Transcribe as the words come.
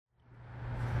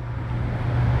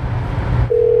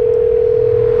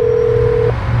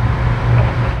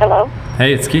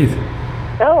Hey, it's Keith.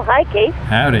 Oh, hi, Keith.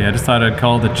 Howdy. I just thought I'd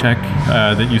call to check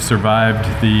that you survived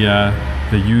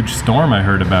the huge storm I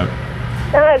heard about.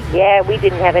 Yeah, we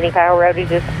didn't have any power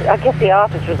outages. I guess the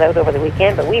office was out over the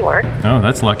weekend, but we weren't. Oh,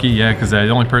 that's lucky. Yeah, because the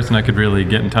only person I could really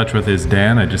get in touch with is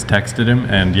Dan. I just texted him,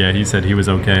 and yeah, he said he was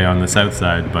okay on the south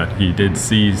side, but he did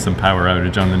see some power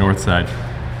outage on the north side.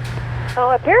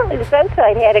 Oh, apparently the south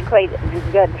side had it quite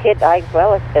got hit.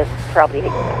 It's probably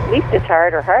at least as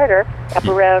hard or harder up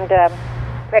around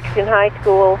Rexton High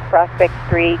School, Prospect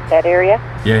Street, that area.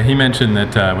 Yeah, he mentioned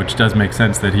that, which does make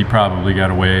sense, that he probably got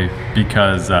away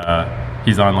because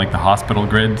he's on like the hospital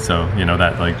grid, so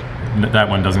that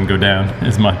one doesn't go down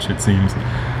as much, it seems.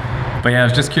 But yeah, I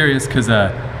was just curious because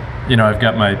I've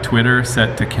got my Twitter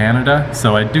set to Canada,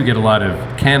 so I do get a lot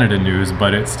of Canada news,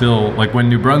 but it's still like when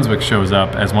New Brunswick shows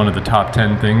up as one of the top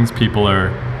 10 things people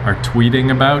are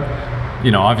tweeting about.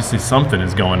 Obviously something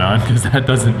is going on because that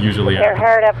doesn't usually happen. They're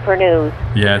hard up for news.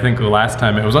 Yeah, I think the last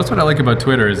time that's what I like about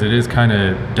Twitter is it is kind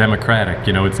of democratic.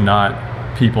 It's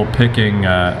not people picking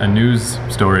a news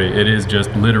story. It is just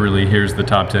literally here's the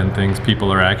top 10 things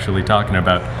people are actually talking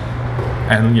about.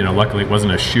 And luckily it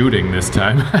wasn't a shooting this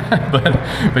time.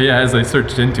 but yeah, as I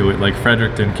searched into it, like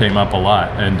Fredericton came up a lot,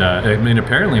 and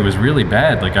apparently it was really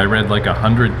bad. Like I read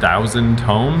 100,000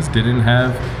 homes didn't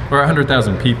have, or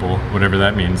 100,000 people, whatever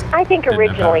that means. I think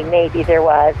originally maybe there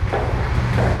was,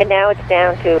 and now it's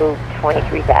down to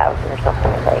 23,000 or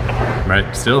something like.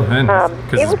 Right, still, because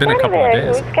it's been a couple of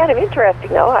days. It was kind of interesting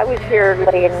though. I was here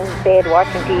laying in bed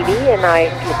watching TV, and I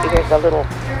could hear a little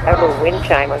wind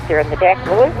chime was there on the deck.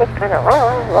 Well, it was kind of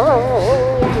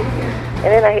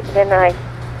and then I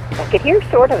could hear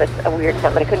sort of a weird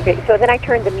sound, but I couldn't hear. So then I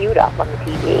turned the mute off on the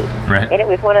TV, right. And it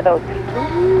was one of those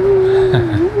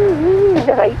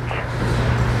nights.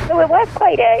 So it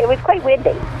was quite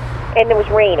windy, and there was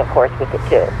rain, of course, with it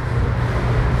too.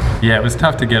 Yeah, it was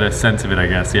tough to get a sense of it, I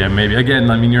guess. Yeah, maybe. Again,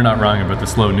 you're not wrong about the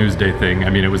slow news day thing.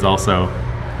 It was also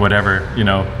whatever,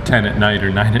 10 at night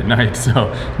or 9 at night,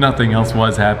 so nothing else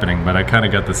was happening, but I kind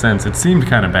of got the sense. It seemed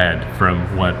kind of bad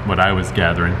from what I was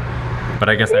gathering, but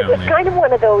I guess it was kind of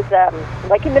one of those,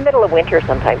 like in the middle of winter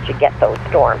sometimes you get those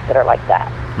storms that are like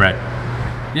that. Right.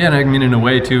 Yeah, and in a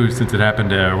way, too, since it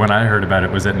happened when I heard about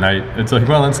it was at night, it's like,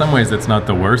 well, in some ways it's not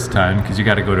the worst time because you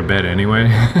got to go to bed anyway.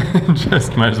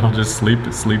 Just might as well just sleep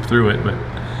through it. But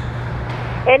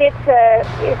and it's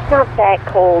not that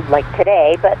cold like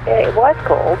today, but it was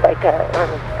cold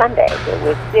on Sunday. It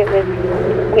was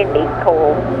windy,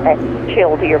 cold, that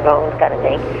chill to your bones kind of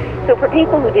thing. So for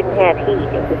people who didn't have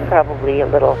heat, it was probably a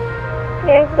little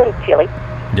chilly.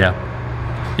 Yeah.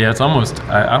 Yeah, it's I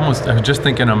was just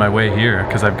thinking on my way here,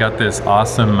 because I've got this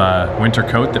awesome winter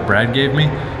coat that Brad gave me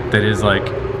that is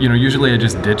usually I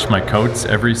just ditch my coats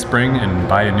every spring and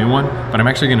buy a new one, but I'm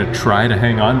actually going to try to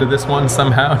hang on to this one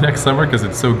somehow next summer because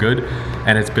it's so good,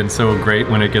 and it's been so great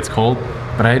when it gets cold,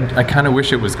 but I kind of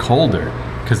wish it was colder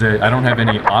because I don't have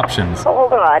any options.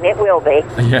 Hold on, it will be.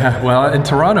 Yeah, well, in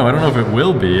Toronto, I don't know if it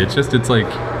will be. It's like,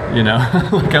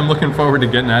 like I'm looking forward to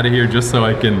getting out of here just so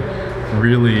I can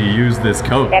really use this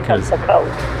coat because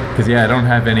I don't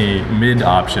have any mid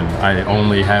option. I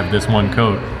only have this one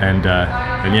coat, and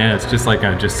yeah, it's just like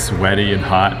I'm just sweaty and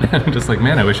hot. I'm just like,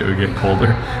 man, I wish it would get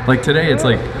colder. Like today it's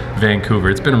like Vancouver.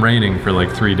 It's been raining for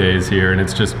 3 days here, and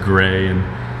it's just gray, and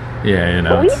yeah,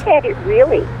 well, we've had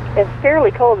it's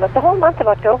fairly cold, but the whole month of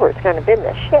October it's kind of been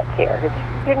the shit here.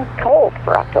 It's been cold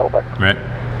for October. Right.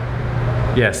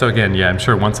 Yeah, so again, I'm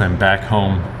sure once I'm back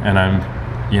home and I'm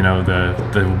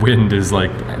the wind is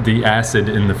like the acid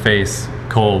in the face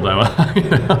cold,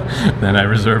 then I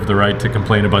reserve the right to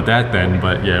complain about that then.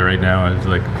 But yeah, right now I was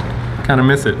kind of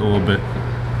miss it a little bit.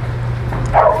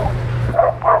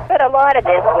 But a lot of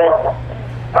this was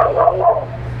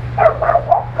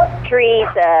trees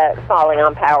falling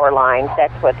on power lines.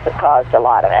 That's what's caused a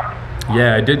lot of it.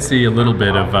 Yeah, I did see a little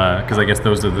bit of, because I guess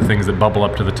those are the things that bubble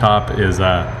up to the top, is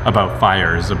about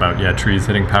fires, about trees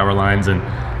hitting power lines, and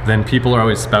then people are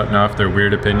always spouting off their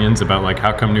weird opinions about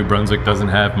how come New Brunswick doesn't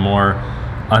have more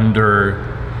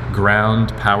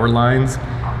underground power lines.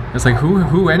 It's like,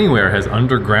 who anywhere has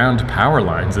underground power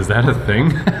lines? Is that a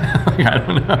thing? I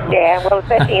don't know. Yeah, well,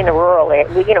 especially in the rural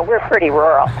area. We're pretty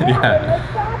rural.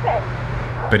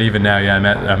 Yeah. But even now, I'm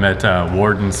at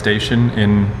Warden Station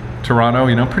in Toronto,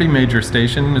 pretty major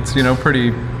station. It's,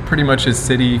 pretty much as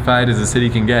city-fied as a city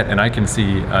can get, and I can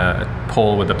see a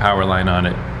pole with a power line on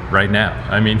it right now.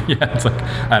 It's like,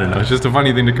 I don't know, it's just a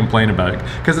funny thing to complain about,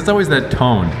 because it's always that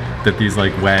tone that these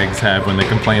wags have when they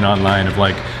complain online of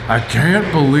I can't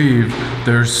believe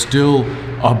there's still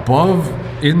above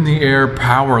in the air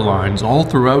power lines all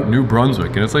throughout New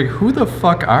Brunswick. And it's like, who the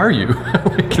fuck are you?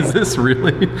 Like, is this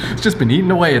really? It's just been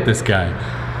eating away at this guy.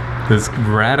 This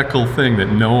radical thing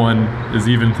that no one is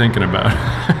even thinking about.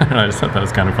 And I just thought that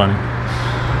was kind of funny.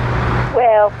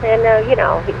 Well, and you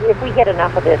know, if we get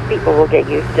enough of this, people will get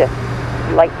used to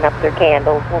lighting up their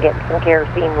candles and getting some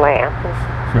kerosene lamps.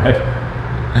 Right.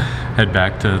 Head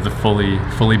back to the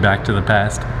fully back to the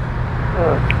past.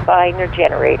 Buying their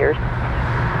generators.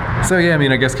 So yeah, I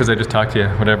mean, I guess because I just talked to you,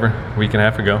 whatever, a week and a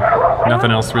half ago.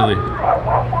 Nothing else really. Where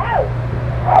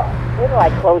do I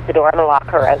close the door and lock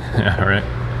her out? Yeah, right.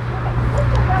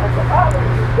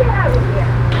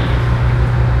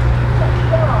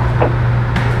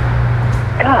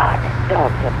 God, that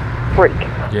dog's a freak.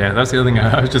 Yeah, that's the other thing.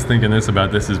 I was just thinking this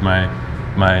about this is my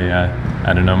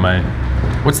I don't know, my,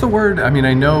 what's the word? I mean,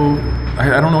 I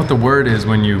don't know what the word is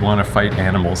when you want to fight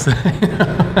animals.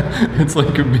 It's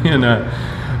like being now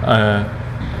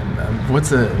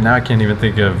I can't even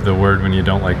think of the word when you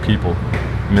don't like people.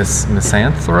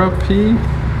 Misanthropy?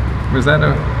 Was that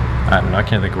I don't know, I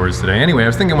can't think of words today. Anyway, I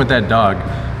was thinking with that dog,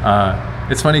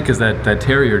 it's funny because that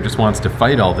terrier just wants to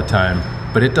fight all the time,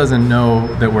 but it doesn't know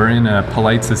that we're in a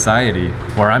polite society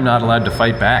where I'm not allowed to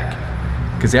fight back.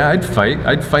 Because yeah, I'd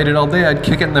fight it all day. I'd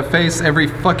kick it in the face every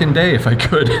fucking day if I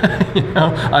could. You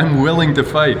know, I'm willing to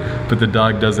fight, but the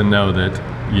dog doesn't know that,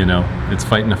 you know, it's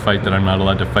fighting a fight that I'm not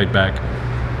allowed to fight back,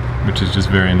 which is just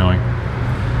very annoying.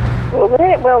 Well,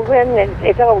 then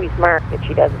it's always Mark that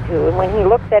she does it to, and when he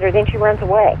looks at her, then she runs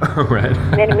away. Oh, right.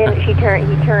 And then a minute he turns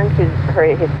his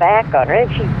back on her,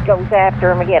 and she goes after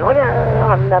him again. Oh, no,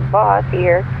 I'm the boss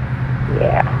here.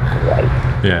 Yeah, right.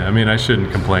 Yeah, I mean, I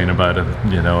shouldn't complain about a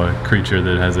creature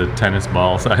that has a tennis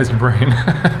ball-sized brain.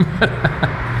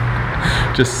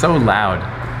 Just so loud.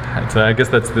 So I guess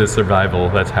that's the survival.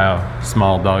 That's how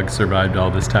small dogs survived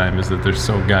all this time, is that they're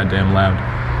so goddamn loud.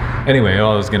 Anyway,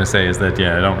 all I was going to say is that,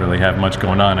 yeah, I don't really have much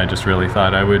going on. I just really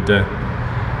thought I would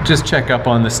just check up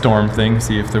on the storm thing,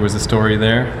 see if there was a story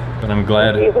there. But I'm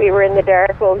glad. We were in the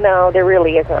dark. Well, no, there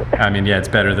really isn't. I mean, yeah, it's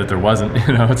better that there wasn't.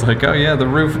 You know, it's like, oh yeah, the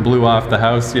roof blew off the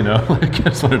house. You know, like I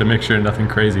just wanted to make sure nothing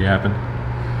crazy happened.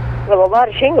 Well, a lot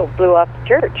of shingles blew off the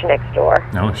church next door.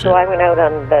 Oh shit. So I went out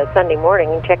on the Sunday morning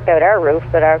and checked out our roof,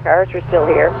 but ours were still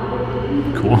here.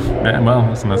 Cool. Yeah, well,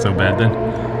 that's not so bad then.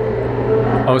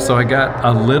 Oh, so I got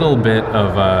a little bit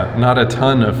of, not a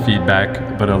ton of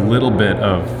feedback, but a little bit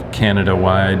of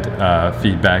Canada-wide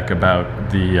feedback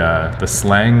about the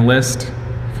slang list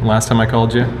from last time I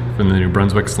called you, from the New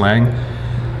Brunswick slang.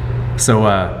 So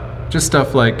just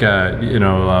stuff like,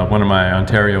 one of my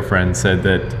Ontario friends said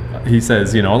that, he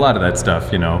says, a lot of that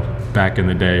stuff, back in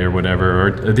the day or whatever,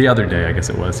 or the other day, I guess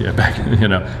it was, yeah, back,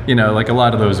 like a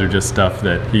lot of those are just stuff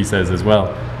that he says as well.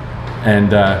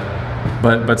 And,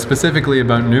 But specifically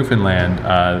about Newfoundland,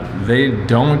 they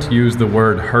don't use the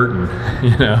word hurtin',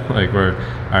 like where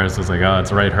ours was like, oh,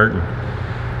 it's right hurtin'.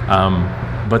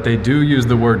 But they do use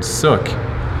the word sook.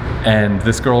 And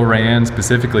this girl, Rayanne,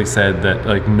 specifically said that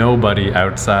like nobody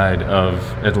outside of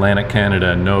Atlantic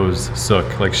Canada knows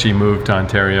sook. Like she moved to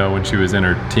Ontario when she was in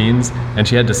her teens, and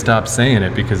she had to stop saying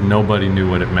it because nobody knew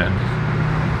what it meant.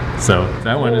 So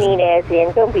that one is... You mean as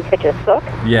in, don't be such a sook?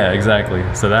 Yeah, exactly.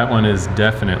 So that one is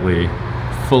definitely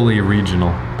fully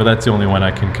regional, but that's the only one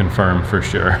I can confirm for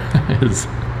sure, is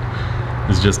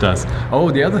just us.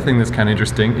 Oh, the other thing that's kind of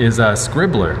interesting is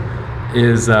Scribbler,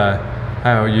 is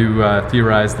how you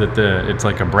theorize that it's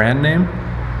like a brand name,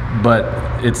 but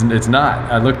it's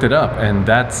not. I looked it up, and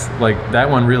that's like, that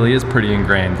one really is pretty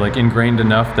ingrained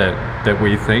enough that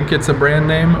we think it's a brand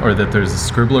name, or that there's a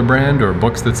Scribbler brand or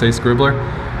books that say Scribbler.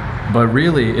 But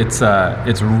really, it's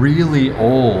really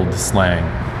old slang,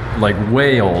 like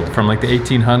way old, from like the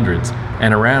 1800s.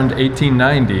 And around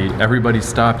 1890, everybody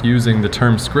stopped using the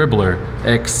term Scribbler,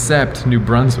 except New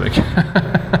Brunswick. Wait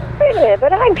a minute,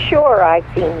 but I'm sure I've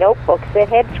seen notebooks that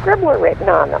had Scribbler written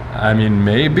on them. I mean,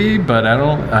 maybe, but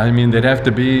they'd have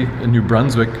to be a New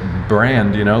Brunswick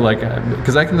brand,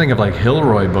 because I can think of like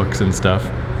Hilroy books and stuff,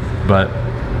 but...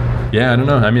 Yeah, I don't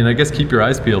know. I mean, I guess keep your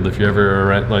eyes peeled if you ever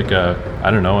are at like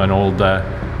an old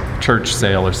church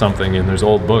sale or something and there's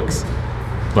old books.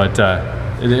 But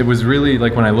it was really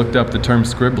like when I looked up the term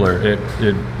Scribbler,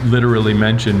 it literally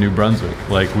mentioned New Brunswick.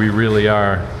 Like we really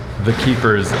are the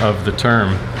keepers of the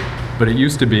term. But it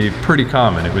used to be pretty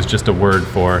common. It was just a word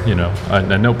for,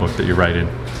 a notebook that you write in.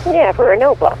 Yeah, for a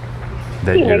notebook.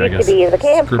 It used to be the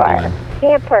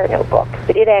campfire notebook.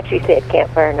 But it actually said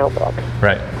campfire notebook.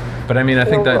 Right. But I mean, I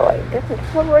think that... Doesn't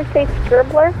Hilroy say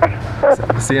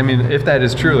Scribbler? See, I mean, if that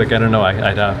is true, like, I don't know,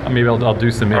 maybe I'll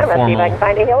do some informal... I must see if I can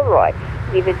find a Hilroy.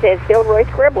 if it says Gilroy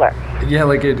Scribbler. Yeah,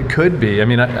 like it could be. I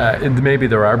mean, maybe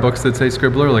there are books that say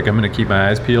Scribbler. Like I'm going to keep my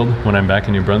eyes peeled when I'm back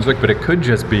in New Brunswick. But it could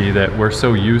just be that we're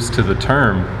so used to the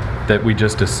term that we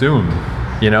just assume,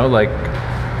 like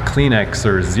Kleenex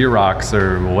or Xerox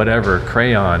or whatever,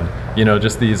 crayon.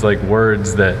 Just these like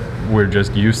words that we're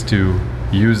just used to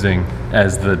using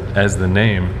as the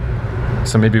name.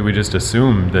 So maybe we just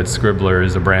assume that Scribbler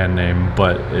is a brand name,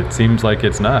 but it seems like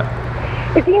it's not.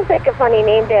 It seems like a funny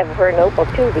name to have for a notebook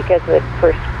too, because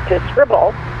to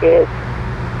scribble is,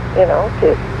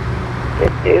 to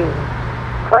do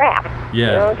crap.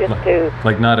 Yeah, just to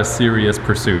like not a serious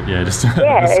pursuit. Yeah, just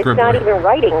it's not even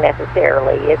writing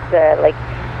necessarily. It's like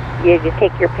you just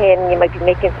take your pen, you might be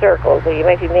making circles, or you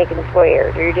might be making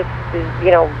squares, or you just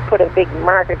put a big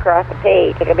mark across the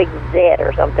page, like a big Z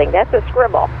or something. That's a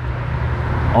scribble.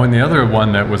 Oh, and the other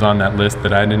one that was on that list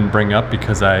that I didn't bring up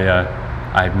because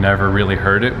I've never really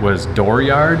heard it was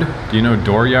dooryard. Do you know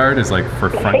dooryard is like for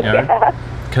front yard? Yeah.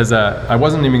 Because I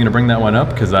wasn't even going to bring that one up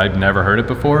because I'd never heard it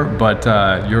before, but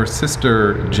your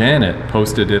sister Janet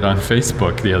posted it on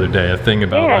Facebook the other day, a thing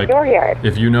about dooryard.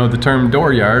 If you know the term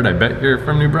dooryard, I bet you're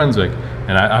from New Brunswick.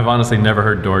 And I've honestly never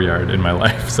heard dooryard in my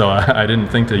life, so I didn't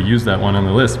think to use that one on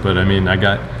the list, but I mean, I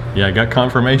got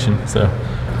confirmation, so...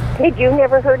 Had you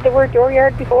never heard the word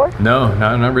dooryard before? No,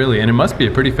 not really. And it must be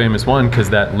a pretty famous one because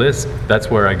that list,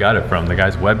 that's where I got it from. The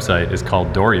guy's website is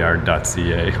called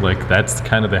dooryard.ca. Like, that's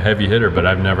kind of the heavy hitter, but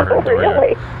I've never heard dooryard.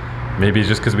 Really? Maybe it's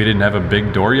just because we didn't have a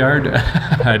big dooryard?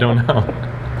 I don't know.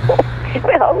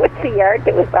 Well, it's the yard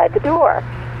that was by the door.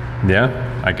 Yeah,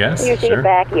 I guess. Usually sure. a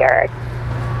backyard.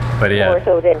 But yeah. More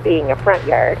so than being a front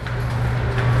yard.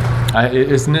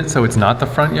 Isn't it? So it's not the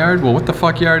front yard? Well, what the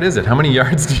fuck yard is it? How many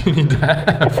yards do you need to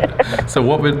have? So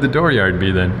what would the dooryard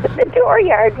be then? The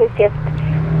dooryard was just,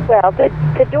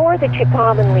 the door that you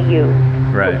commonly use.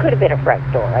 Right. It could have been a front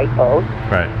door, I suppose.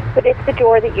 Right. But it's the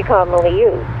door that you commonly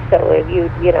use. So if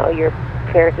your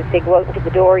parents would say, go out into the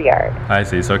dooryard. I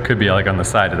see. So it could be like on the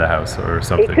side of the house or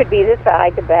something. It could be the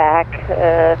side, the back,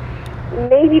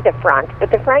 maybe the front.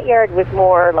 But the front yard was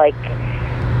more like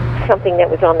something that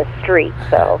was on the street.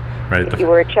 So right, if you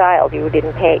were a child, you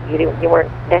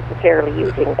weren't necessarily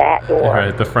using that door.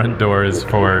 Right, the front door is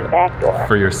for back door.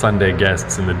 For your Sunday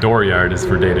guests, and the dooryard is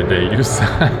for day-to-day use.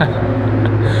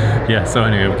 Yeah. So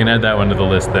anyway, we can add that one to the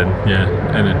list then. Yeah.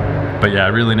 But yeah, I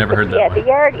really never heard that. Yeah, one. the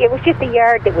yard. It was just the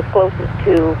yard that was closest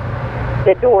to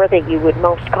the door that you would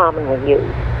most commonly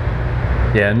use.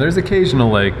 Yeah, and there's occasional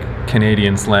like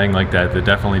Canadian slang like that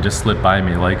definitely just slipped by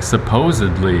me. Like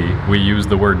supposedly we use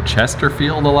the word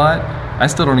Chesterfield a lot. I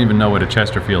still don't even know what a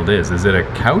Chesterfield is. Is it a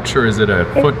couch or is it a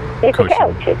foot cushion? It's a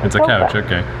couch. It's a couch,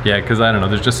 okay. Yeah, because I don't know.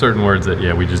 There's just certain words that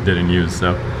we just didn't use,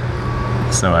 so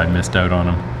I missed out on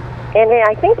them. And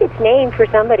I think it's named for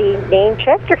somebody named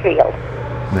Chesterfield.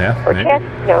 Yeah, or maybe.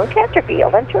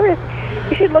 Chesterfield. I'm sure you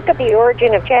should look up the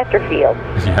origin of Chesterfield.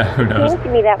 Yeah, who knows? It seems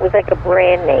to me that was like a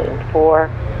brand name for,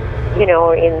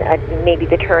 in maybe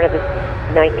the turn of the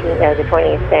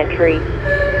 20th century.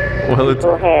 Well,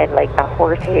 people had like a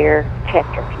horsehair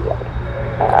Chesterfield.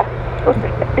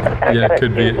 Yeah, it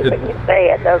could be. When you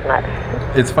say it, doesn't it?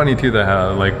 It's funny too that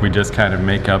how like we just kind of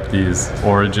make up these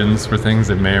origins for things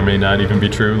that may or may not even be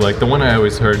true. Like the one I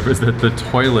always heard was that the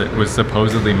toilet was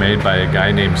supposedly made by a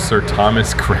guy named Sir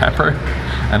Thomas Crapper,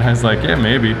 and I was like, yeah,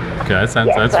 maybe. Okay, that's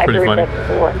pretty funny.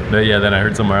 But yeah, then I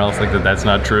heard somewhere else like that's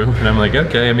not true, and I'm like,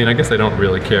 okay. I mean, I guess I don't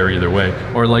really care either way.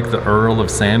 Or like the Earl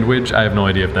of Sandwich. I have no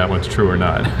idea if that one's true or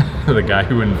not. The guy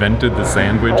who invented the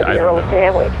sandwich. The Earl of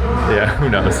Sandwich. Yeah, who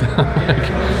knows?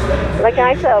 Like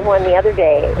I saw one the other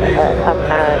day.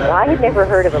 I had never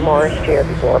heard of a Morris chair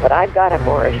before, but I've got a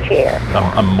Morris chair.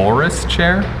 A Morris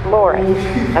chair? Morris.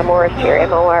 A Morris chair.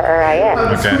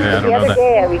 M-O-R-R-I-S. Okay, yeah, I don't know that. The other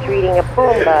day I was reading a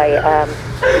poem by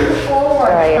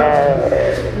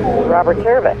Robert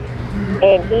Service,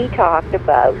 and he talked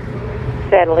about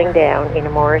settling down in a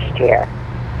Morris chair.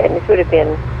 And this would have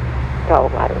been,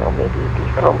 I don't know, maybe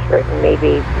these poems written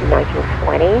maybe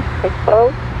 1920, I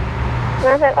suppose. And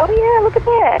I thought, oh yeah, look at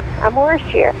that, a Morris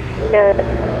chair. Now, and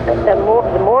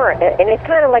it's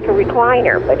kind of like a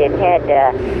recliner, but it had,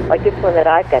 like this one that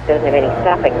I've got doesn't have any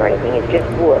stuffing or anything, it's just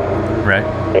wood. Right.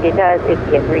 But it does, it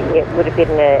would have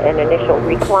been an initial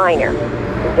recliner.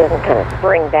 It doesn't kind of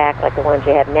spring back like the ones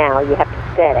you have now, you have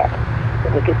to set it.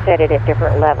 And you could set it at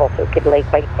different levels, so it could lay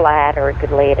quite flat, or it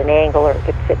could lay at an angle, or it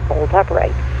could sit bolt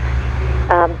upright.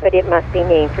 But it must be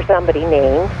named for somebody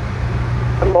named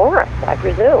Morris, I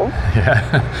presume.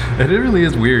 Yeah, it really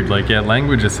is weird. Like, yeah,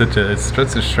 language is such a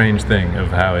strange thing of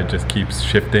how it just keeps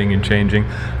shifting and changing.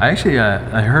 I actually,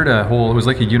 I heard it was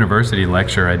like a university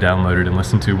lecture I downloaded and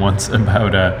listened to once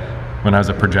about when I was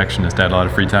a projectionist. I had a lot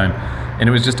of free time, and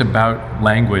it was just about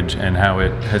language and how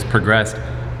it has progressed,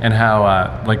 and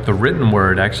how like the written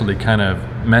word actually kind of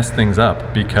messed things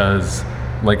up, because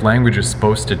like language is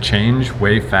supposed to change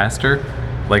way faster.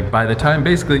 Like by the time,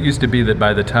 basically it used to be that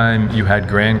by the time you had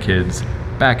grandkids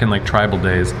back in like tribal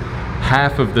days,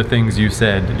 half of the things you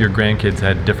said your grandkids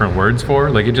had different words for.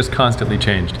 Like it just constantly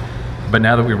changed. But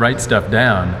now that we write stuff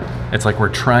down, it's like we're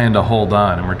trying to hold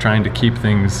on and we're trying to keep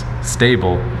things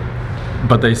stable,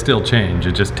 but they still change.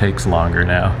 It just takes longer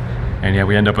now. And yeah,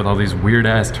 we end up with all these weird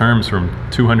ass terms from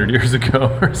 200 years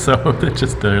ago or so that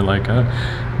just, they're like,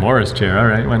 Morris chair, all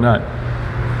right, why not?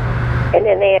 And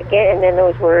then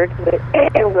those words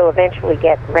will eventually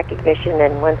get recognition,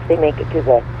 and once they make it to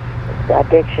the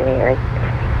dictionary,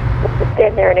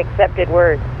 then they're an accepted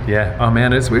word. Yeah. Oh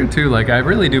man, it's weird too. Like I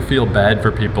really do feel bad for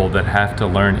people that have to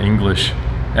learn English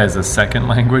as a second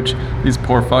language. These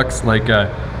poor fucks. Like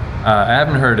I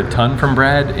haven't heard a ton from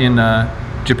Brad in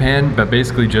Japan, but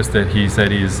basically just that he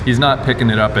said he's not picking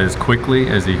it up as quickly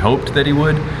as he hoped that he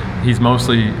would. He's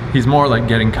more like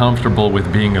getting comfortable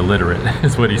with being illiterate,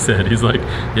 is what he said. He's like,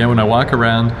 yeah, when I walk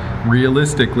around,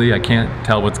 realistically, I can't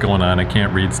tell what's going on. I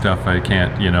can't read stuff. I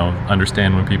can't,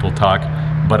 understand when people talk,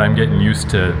 but I'm getting used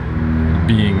to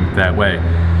being that way.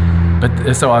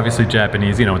 But so obviously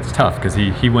Japanese, it's tough because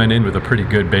he went in with a pretty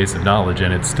good base of knowledge,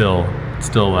 and it's still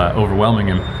overwhelming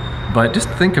him. But just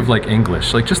think of like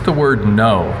English, like just the word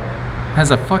no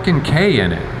has a fucking K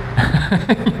in it.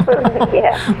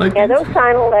 Yeah, like those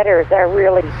final letters are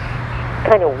really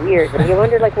kind of weird, and you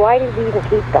wonder like why did we even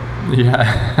keep them?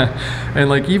 Yeah, and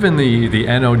like even the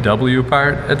NOW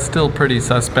part, it's still pretty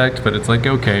suspect, but it's like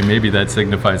okay, maybe that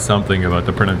signifies something about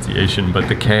the pronunciation, but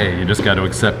the K, you just got to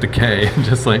accept the K and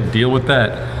just like deal with that.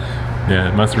 Yeah,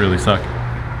 it must really suck.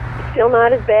 Still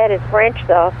not as bad as French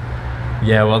though.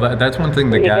 Yeah, well that's one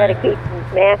thing you got to keep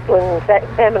masculine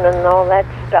and feminine and all that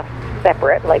stuff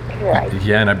separate, like right.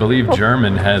 Yeah, and I believe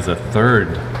German has a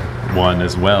third one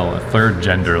as well, a third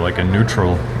gender, like a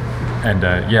neutral. And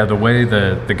yeah, the way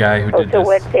the guy who did so this...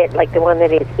 what's it, like the one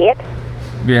that is it?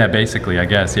 Yeah, basically, I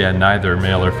guess, yeah, neither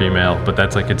male or female, but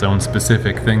that's like its own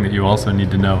specific thing that you also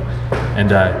need to know. And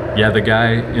yeah, the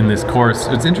guy in this course,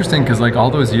 it's interesting because like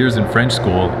all those years in French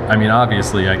school, I mean,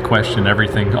 obviously I question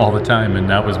everything all the time, and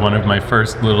that was one of my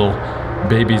first little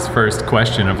baby's first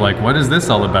question of like, what is this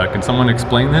all about? Can someone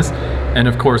explain this? And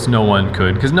of course no one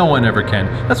could, because no one ever can.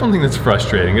 That's one thing that's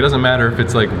frustrating. It doesn't matter if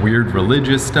it's like weird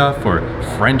religious stuff or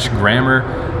French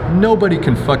grammar. Nobody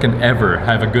can fucking ever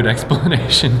have a good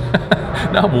explanation.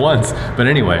 Not once. But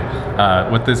anyway,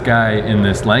 what this guy in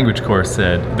this language course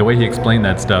said, the way he explained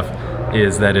that stuff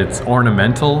is that it's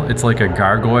ornamental. It's like a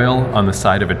gargoyle on the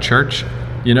side of a church.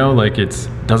 Like it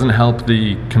doesn't help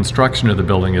the construction of the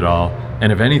building at all.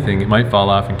 And if anything, it might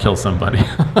fall off and kill somebody.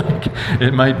 Like,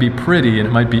 it might be pretty and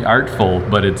it might be artful,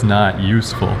 but it's not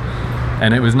useful.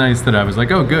 And it was nice that I was like,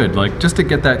 oh good, like just to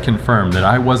get that confirmed that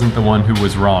I wasn't the one who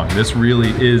was wrong. This really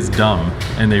is dumb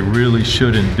and they really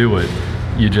shouldn't do it.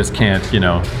 You just can't,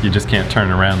 you just can't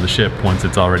turn around the ship once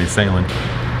it's already sailing.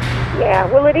 Yeah,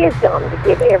 well it is dumb to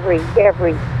give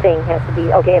everything has to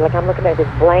be, okay, like I'm looking at this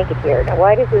blanket here. Now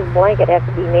why does this blanket have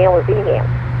to be male or female?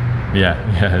 Yeah.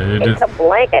 It's a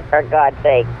blanket, for God's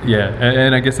sake. Yeah,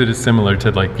 and I guess it is similar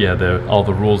to like, all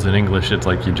the rules in English. It's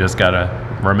like you just gotta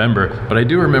remember. But I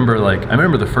do remember, I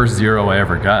remember the first 0 I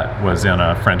ever got was on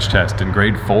a French test in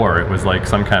grade 4. It was like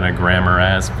some kind of grammar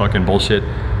ass fucking bullshit.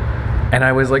 And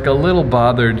I was like a little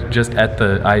bothered just at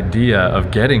the idea of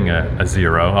getting a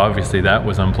 0. Obviously that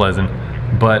was unpleasant,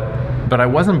 but I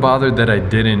wasn't bothered that I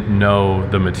didn't know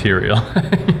the material.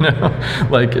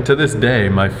 Like to this day,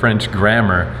 my French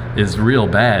grammar is real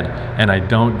bad, and I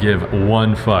don't give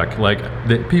one fuck. Like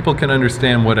people can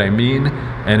understand what I mean,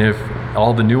 and if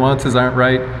all the nuances aren't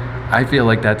right, I feel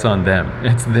like that's on them.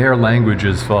 It's their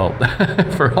language's fault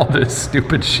for all this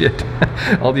stupid shit,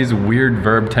 all these weird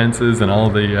verb tenses and all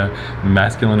the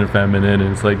masculine and feminine.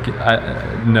 And it's like,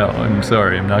 no, I'm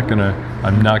sorry, I'm not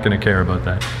gonna care about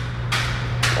that.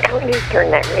 We need to turn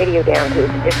that radio down too.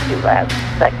 It's too loud.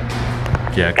 But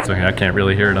yeah, because I can't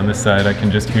really hear it on this side. I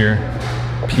can just hear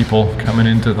people coming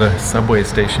into the subway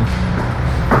station.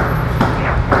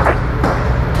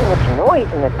 Too much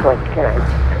noise in this place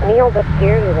tonight. Neil's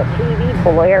upstairs with a TV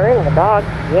blaring, the dog's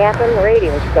yapping, the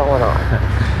radio's going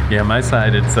on. Yeah, my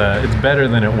side, it's better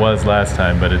than it was last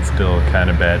time, but it's still kind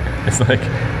of bad. It's like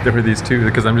there were these two,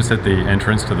 because I'm just at the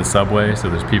entrance to the subway, so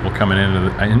there's people coming in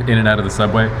and out of the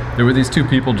subway. There were these two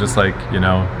people just like,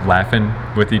 laughing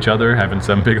with each other, having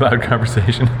some big loud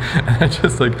conversation. And I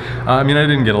just like, I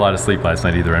didn't get a lot of sleep last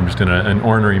night either. I'm just in an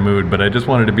ornery mood, but I just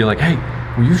wanted to be like, hey,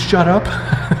 will you shut up?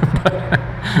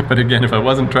 But again, if I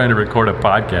wasn't trying to record a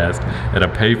podcast at a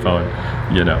payphone,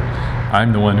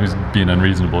 I'm the one who's being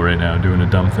unreasonable right now, doing a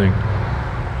dumb thing.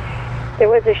 There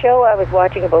was a show I was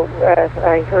watching about,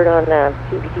 I heard on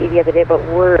CBC the other day about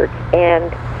words,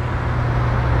 and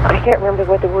I can't remember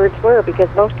what the words were because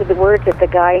most of the words that the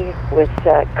guy was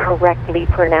correctly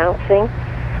pronouncing,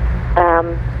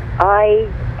 I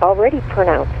already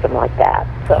pronounced them like that.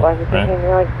 So I was thinking,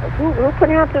 like, who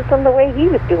pronounces them the way he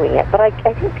was doing it? But I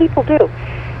think people do.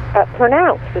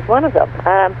 Pronounce is one of them.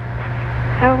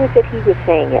 How was it he was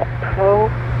saying it?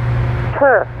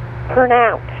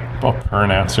 Pronounce. Well,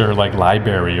 pronounce or like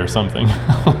library or something.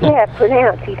 Yeah,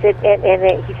 pronounce. He said,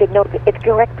 and he said, no, it's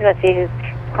correct pronunciation is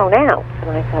pronounce.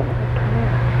 And I thought,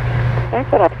 pronounce. That's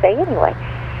what I'd say anyway.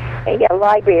 Yeah,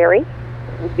 library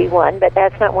would be one, but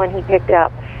that's not one he picked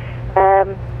up.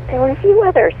 There were a few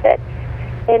others that,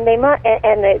 and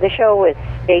the show was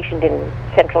stationed in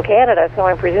central Canada, so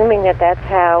I'm presuming that that's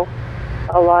how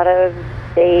a lot of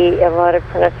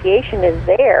pronunciation is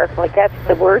there. Like that's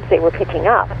the words they were picking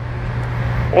up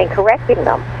and correcting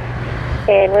them.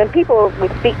 And when people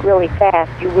would speak really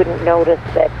fast, you wouldn't notice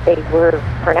that they were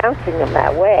pronouncing them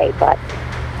that way. But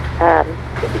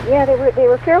yeah, they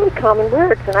were fairly common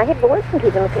words, and I had to listen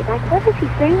to them and say, like, what is he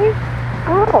saying?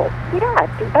 Oh, yeah,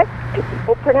 do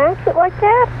people pronounce it like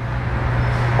that?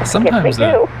 Sometimes,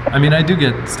 they do. I do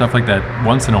get stuff like that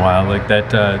once in a while. Like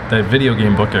that video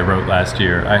game book I wrote last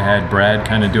year, I had Brad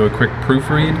kind of do a quick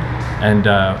proofread, and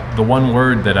the one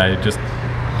word that I just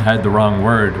had the wrong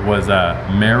word was so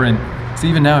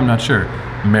even now I'm not sure.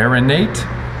 Marinate?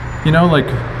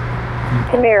 Like...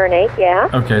 To marinate, yeah.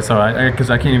 Okay, so because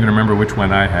I can't even remember which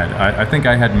one I had. I think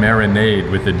I had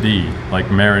marinade with a D, like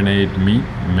marinade meat,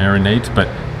 marinate. But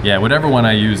yeah, whatever one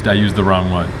I used the wrong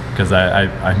one because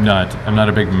I'm not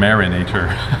a big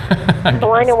marinator.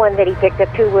 Well, I know one that he picked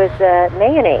up too was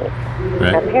mayonnaise.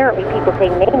 Right. Apparently, people say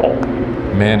mayonnaise.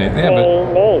 Mayonnaise, yeah,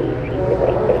 mayonnaise.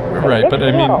 Right, but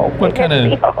I mean, what kind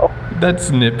of? That's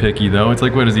nitpicky though. It's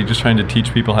like, what is he just trying to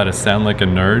teach people how to sound like a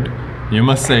nerd? You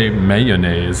must say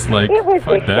mayonnaise, like, it was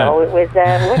fuck a that. show. It was,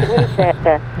 what is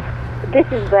that? This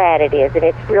Is Bad It Is, and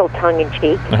it's real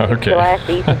tongue-in-cheek. Okay. It's the last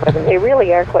season for them. They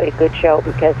really are quite a good show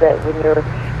because when you're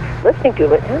listening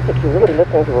to it, it sounds like you're really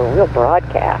listening to a real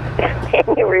broadcast.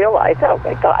 And you realize, oh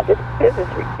my God, this is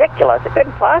ridiculous. It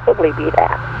couldn't possibly be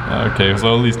that. Okay,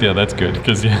 so at least, yeah, that's good,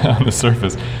 because, yeah, on the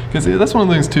surface. Because that's one of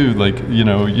the things, too, like, you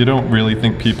don't really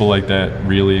think people like that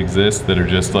really exist that are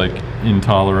just, like,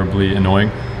 intolerably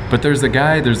annoying. But there's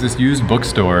this used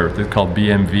bookstore called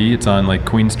BMV. It's on like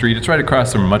Queen Street. It's right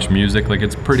across from Much Music. Like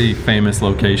it's a pretty famous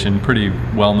location, pretty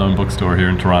well-known bookstore here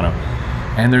in Toronto.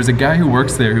 And there's a guy who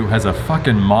works there who has a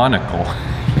fucking monocle,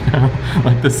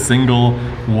 like the single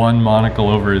one monocle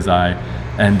over his eye.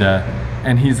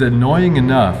 And he's annoying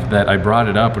enough that I brought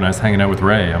it up when I was hanging out with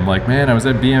Ray. I'm like, man, I was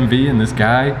at BMV and this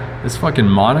fucking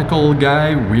monocle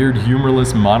guy, weird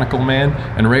humorless monocle man.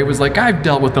 And Ray was like, I've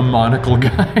dealt with a monocle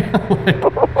guy.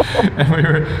 And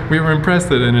we were impressed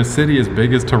that in a city as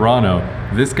big as Toronto,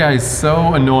 this guy's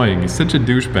so annoying. He's such a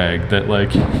douchebag that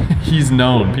like he's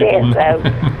known. People know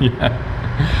him.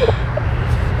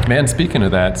 Yeah. Man, speaking of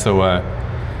that, so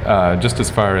just as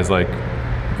far as like,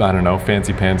 I don't know,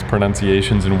 fancy pants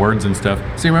pronunciations and words and stuff.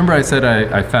 So you remember I said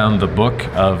I found the book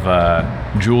of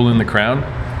Jewel in the Crown?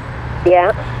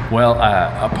 Yeah. Well,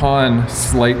 upon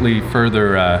slightly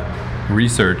further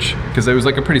research, because it was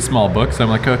like a pretty small book, so I'm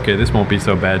like, okay, this won't be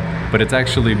so bad. But it's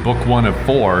actually book 1 of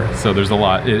 4, so there's a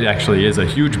lot. It actually is a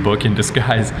huge book in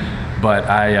disguise. But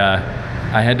I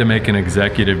had to make an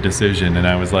executive decision, and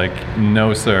I was like,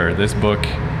 no, sir,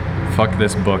 fuck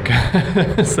this book.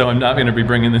 So I'm not going to be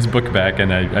bringing this book back,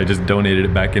 and I just donated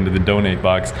it back into the donate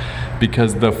box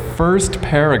because the first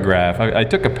paragraph, I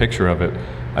took a picture of it.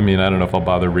 I mean, I don't know if I'll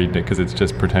bother reading it because it's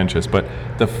just pretentious, but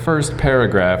the first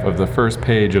paragraph of the first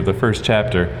page of the first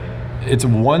chapter, it's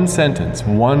one sentence,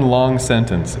 one long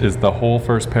sentence is the whole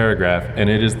first paragraph, and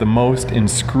it is the most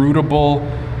inscrutable,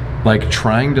 like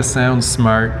trying to sound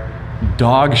smart,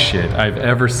 dog shit I've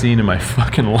ever seen in my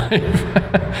fucking life.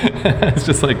 It's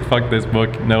just like, fuck this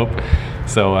book, nope.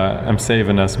 So I'm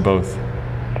saving us both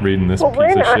reading this piece of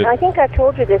shit. I think I've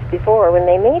told you this before, when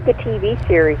they made the TV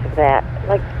series of that,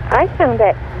 like, I found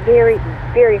that very,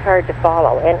 very hard to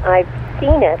follow, and I've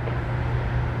seen it,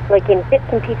 like, in bits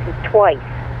and pieces twice.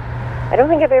 I don't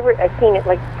think I've seen it,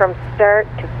 like, from start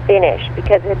to finish,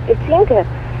 because it seemed to,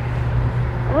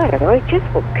 I don't know, it just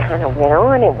kind of went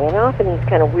on and went off in these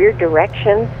kind of weird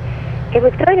directions. It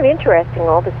was kind of interesting,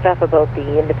 all the stuff about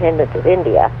the independence of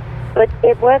India, but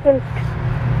it wasn't,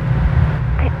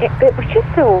 it was just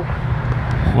so,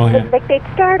 well, yeah. Like they'd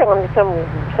start on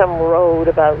some road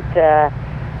about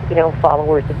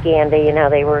followers of Gandhi and how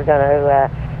they were going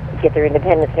to get their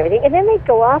independence and everything. And then they'd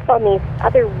go off on these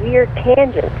other weird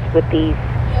tangents with these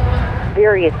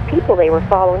various people they were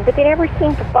following, but they never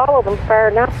seemed to follow them far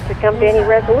enough to come to any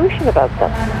resolution about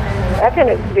them. I found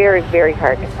it very, very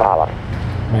hard to follow.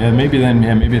 Yeah, maybe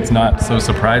it's not so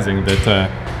surprising that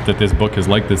this book is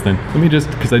like this then. Let me just,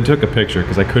 because I took a picture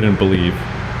because I couldn't believe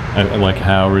like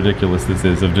how ridiculous this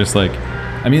is of just like,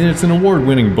 I mean, it's an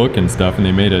award-winning book and stuff, and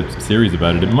they made a series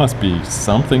about it. It must be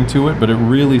something to it, but it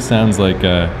really sounds like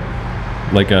a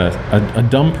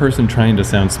dumb person trying to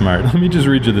sound smart. Let me just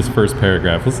read you this first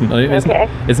paragraph. Listen,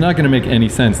 it's not going to make any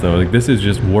sense though. Like, this is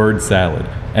just word salad,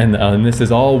 and this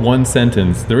is all one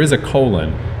sentence. There is a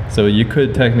colon, so you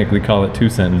could technically call it two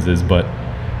sentences, but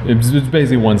it's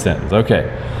basically one sentence. Okay.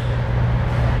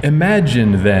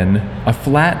 Imagine, then, a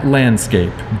flat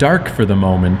landscape, dark for the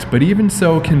moment, but even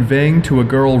so conveying to a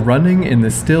girl running in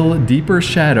the still deeper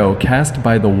shadow cast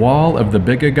by the wall of the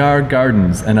Bigagar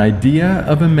Gardens an idea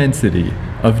of immensity,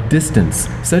 of distance,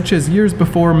 such as years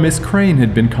before Miss Crane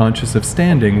had been conscious of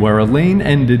standing where a lane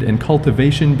ended and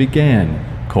cultivation began,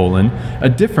 a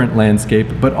different landscape,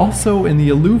 but also in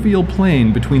the alluvial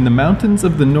plain between the mountains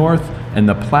of the north and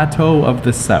the plateau of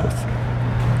the south.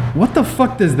 What the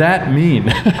fuck does that mean?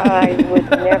 I would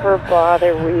never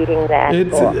bother reading that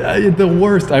book. It's the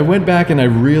worst. I went back and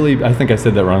I think I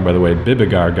said that wrong, by the way,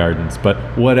 Bibigar Gardens, but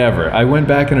whatever. I went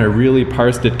back and I really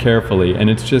parsed it carefully, and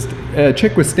it's just, a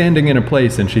chick was standing in a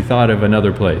place and she thought of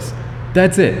another place.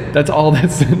 That's it. That's all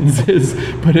that sentence is.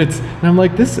 But and I'm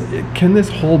like, can this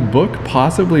whole book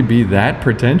possibly be that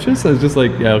pretentious? I was just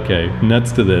like, yeah, okay,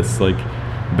 nuts to this. Like,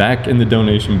 back in the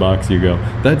donation box you go.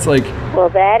 That's like... Well,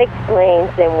 that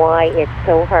explains then why it's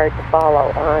so hard to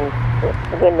follow on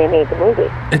when they made the movie.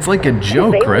 It's like a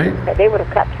joke, right? They would have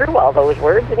cut through all those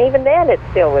words, and even then it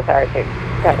still was hard to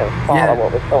kind of follow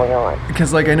what was going on.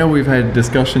 Because, like, I know we've had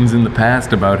discussions in the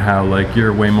past about how, like,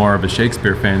 you're way more of a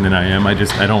Shakespeare fan than I am. I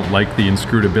don't like the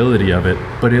inscrutability of it.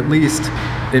 But at least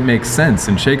it makes sense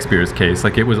in Shakespeare's case.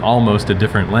 Like, it was almost a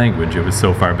different language. It was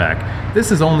so far back.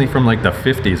 This is only from, like, the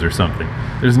 50s or something.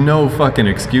 There's no fucking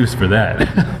excuse for that.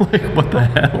 Like, what the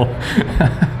hell?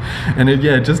 And it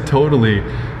just totally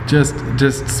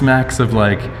just smacks of,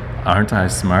 like, aren't I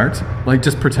smart? Like,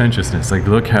 just pretentiousness. Like,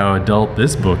 look how adult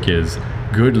this book is.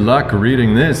 Good luck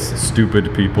reading this,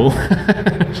 stupid people.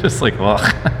 Just like, ugh,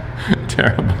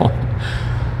 terrible.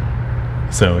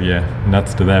 So, yeah,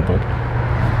 nuts to that book.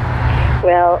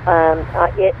 Well,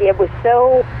 it was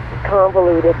so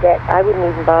convoluted that I wouldn't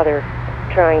even bother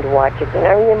trying to watch it. And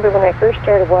I remember when I first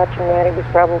started watching that, it was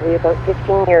probably about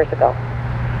 15 years ago.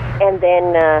 And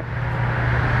then,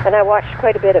 and I watched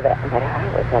quite a bit of it. But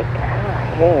I was like,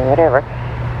 hey, whatever.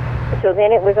 So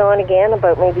then it was on again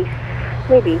about maybe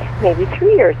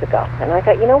 3 years ago. And I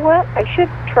thought, you know what? I should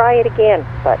try it again.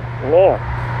 But, man.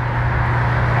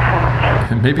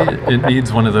 Maybe it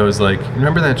needs one of those, like,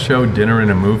 remember that show Dinner in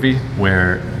a Movie,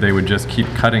 where they would just keep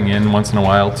cutting in once in a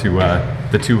while to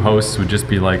the two hosts would just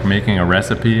be like making a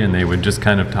recipe, and they would just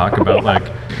kind of talk about like,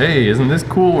 hey, isn't this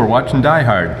cool? We're watching Die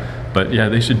Hard. But yeah,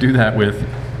 they should do that with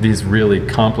these really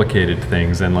complicated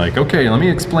things and like, okay, let me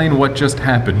explain what just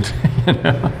happened. You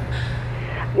know?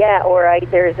 Yeah, or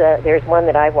there's one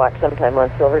that I watch sometime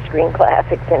on Silver Screen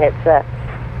Classics, and it's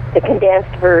the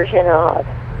condensed version of.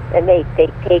 And they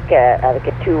take like a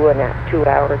 2.5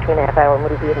 hour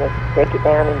movie, and they break it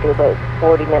down into about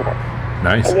 40 minutes.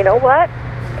 Nice. And you know what?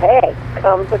 Hey,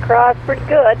 comes across pretty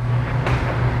good.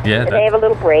 Yeah. And they have a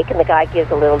little break, and the guy gives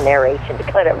a little narration to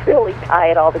kind of really tie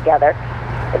it all together,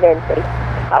 and then they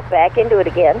hop back into it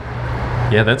again.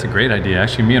 Yeah, that's a great idea.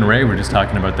 Actually, me and Ray were just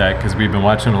talking about that because we've been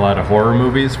watching a lot of horror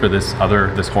movies for this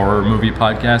horror movie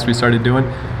podcast we started doing,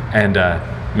 and.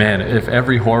 Man, if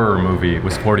every horror movie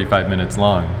was 45 minutes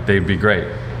long, they'd be great.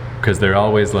 Because they're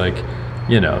always like,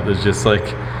 you know, there's just like,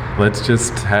 let's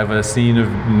just have a scene of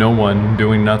no one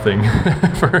doing nothing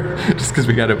just because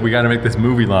we gotta make this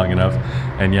movie long enough.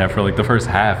 And yeah, for like the first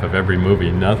half of every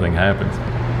movie, nothing happens.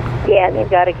 Yeah, and they've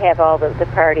got to have all the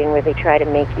part in where they try to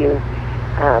make you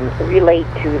relate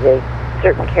to the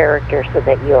certain character so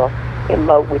that you'll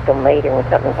emote with them later when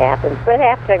something happens. But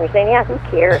half the time you're saying, yeah, who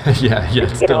cares? yeah.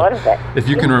 Just get on with it. If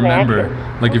you can remember,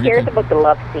 like, who cares about the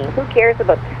love scene? Who cares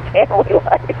about the family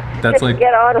life? That's just like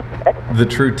get on with it. The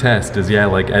true test is, yeah,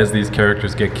 like as these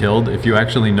characters get killed, if you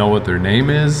actually know what their name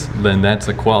is, then that's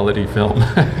a quality film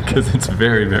because it's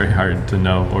very, very hard to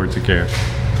know or to care.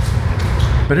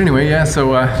 But anyway, yeah.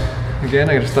 So again,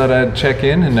 I just thought I'd check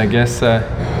in, and I guess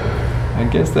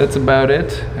that's about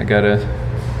it. I gotta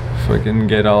fucking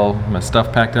get all my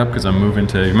stuff packed up because I'm moving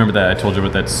to. Remember that I told you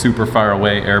about that super far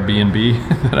away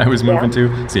Airbnb that I was moving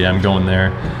to? So yeah, I'm going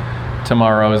there.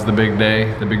 Tomorrow is the big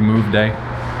day, the big move day.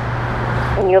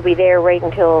 And you'll be there right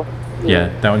until. Yeah,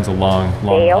 that one's a long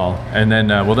haul. And then,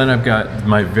 then I've got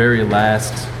my very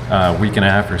last week and a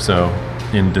half or so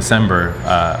in December.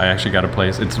 I actually got a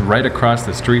place. It's right across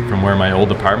the street from where my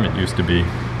old apartment used to be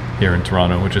here in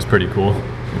Toronto, which is pretty cool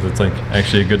because it's like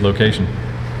actually a good location.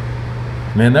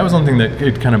 Man, that was one thing that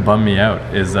it kind of bummed me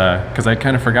out is because I'd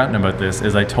kind of forgotten about this.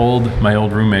 Is I told my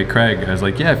old roommate Craig, I was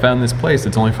like, yeah, I found this place.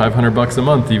 It's only $500 a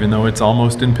month, even though it's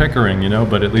almost in Pickering,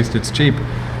 but at least it's cheap.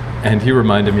 And he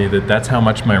reminded me that that's how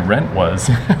much my rent was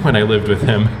when I lived with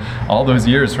him all those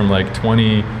years from like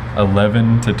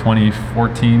 2011 to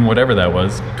 2014, whatever that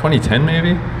was. 2010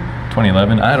 maybe?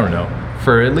 2011? I don't know.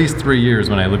 For at least 3 years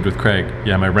when I lived with Craig,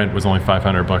 yeah, my rent was only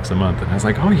 $500 a month. And I was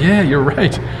like, oh yeah, you're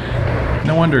right.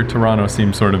 No wonder Toronto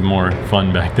seemed sort of more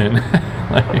fun back then.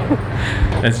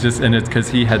 It's because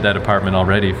he had that apartment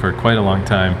already for quite a long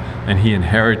time, and he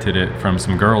inherited it from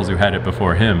some girls who had it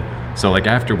before him. So like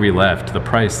after we left, the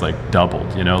price like doubled,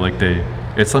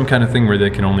 it's some kind of thing where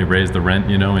they can only raise the rent,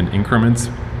 in increments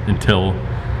until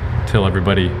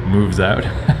everybody moves out.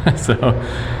 So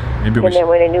maybe then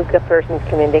when a new person's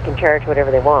come in, they can charge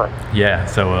whatever they want. Yeah,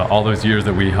 so all those years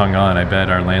that we hung on, I bet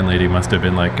our landlady must have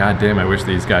been like, God damn, I wish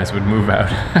these guys would move out.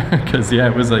 Because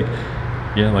it was like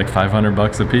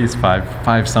 $500 a piece,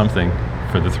 five something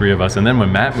for the three of us. And then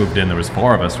when Matt moved in, there was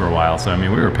 4 of us for a while. So we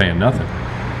were paying nothing.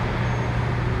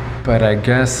 But I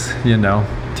guess,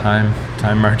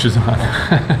 time marches on.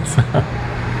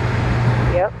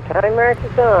 Yep, time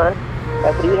marches on.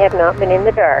 But we have not been in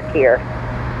the dark here.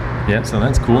 Yeah, so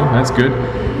that's cool. That's good.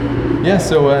 Yeah,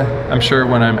 so I'm sure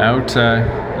when I'm out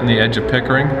on the edge of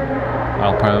Pickering,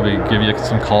 I'll probably give you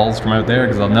some calls from out there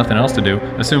because I'll have nothing else to do,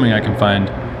 assuming I can find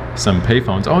some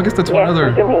payphones. Oh, I guess that's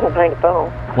assuming you can find a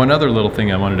phone. One other little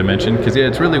thing I wanted to mention, because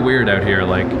it's really weird out here.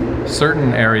 Like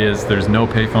certain areas, there's no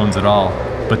payphones at all.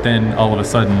 But then all of a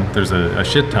sudden, there's a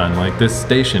shit ton. Like this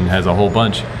station has a whole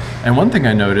bunch. And one thing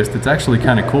I noticed, it's actually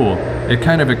kind of cool. It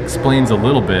kind of explains a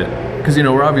little bit. Because,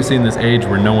 we're obviously in this age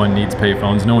where no one needs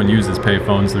payphones. No one uses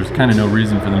payphones. There's kind of no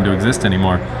reason for them to exist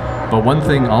anymore. But one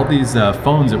thing, all these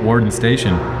phones at Warden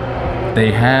Station,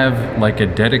 they have like a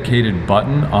dedicated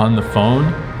button on the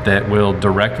phone that will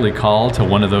directly call to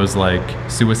one of those like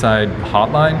suicide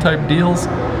hotline type deals.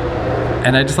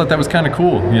 And I just thought that was kind of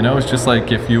cool, It's just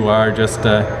like if you are just,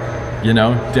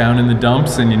 down in the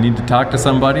dumps and you need to talk to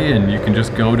somebody and you can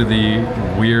just go to the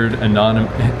weird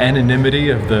anonymity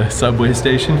of the subway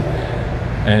station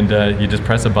and you just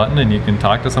press a button and you can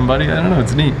talk to somebody. I don't know,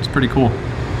 it's neat. It's pretty cool.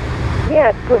 Yeah,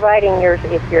 it's providing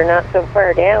if you're not so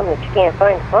far down that you can't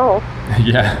find a phone.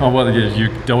 Yeah, oh, well, you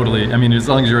totally, as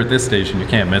long as you're at this station, you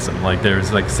can't miss them. Like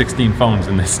there's like 16 phones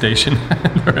in this station.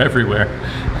 They're everywhere.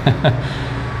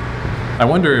 I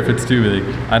wonder if it's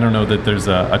too, I don't know that there's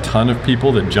a ton of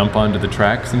people that jump onto the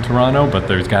tracks in Toronto, but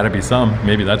there's got to be some.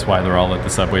 Maybe that's why they're all at the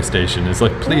subway station. It's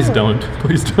like, please don't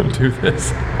do this.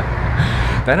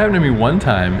 That happened to me one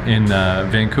time in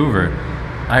Vancouver.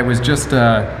 I was just,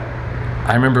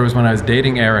 I remember it was when I was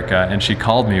dating Erica, and she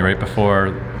called me right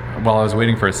before, while I was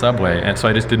waiting for a subway, and so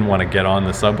I just didn't want to get on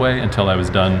the subway until I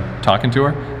was done talking to her.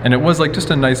 And it was like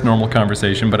just a nice normal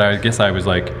conversation, but I guess I was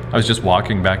just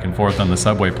walking back and forth on the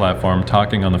subway platform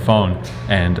talking on the phone,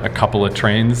 and a couple of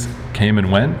trains came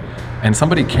and went, and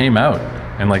somebody came out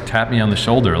and like tapped me on the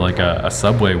shoulder like a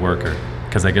subway worker,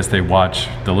 because I guess they watch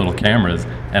the little cameras,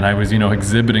 and I was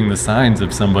exhibiting the signs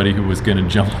of somebody who was going to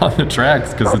jump on the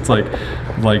tracks, because it's like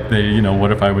they,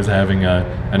 what if I was having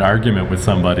an argument with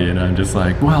somebody and I'm just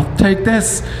like, well, take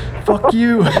this, fuck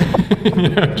you,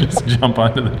 just jump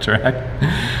onto the track.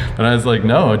 But I was like,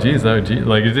 no, geez, like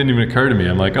it didn't even occur to me.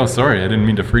 I'm like, oh, sorry, I didn't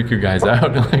mean to freak you guys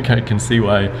out. Like I can see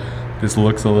why this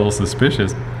looks a little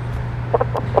suspicious.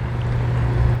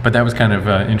 But that was kind of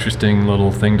an interesting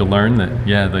little thing to learn that,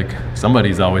 yeah, like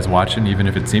somebody's always watching, even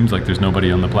if it seems like there's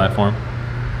nobody on the platform.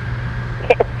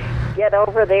 Get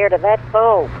over there to that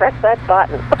phone. Press that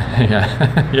button.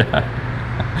 Yeah.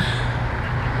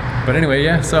 But anyway,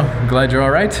 yeah, so I'm glad you're all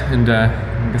right. And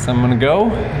I guess I'm going to go.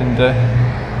 And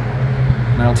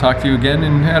I'll talk to you again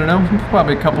in, I don't know,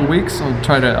 probably a couple weeks.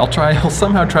 I'll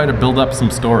somehow try to build up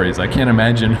some stories. I can't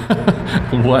imagine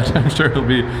what. I'm sure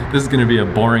this is going to be a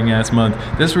boring ass month.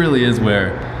 This really is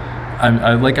where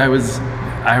I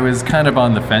was kind of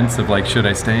on the fence of like, should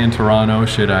I stay in Toronto?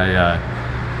 Should I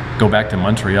go back to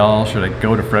Montreal? Should I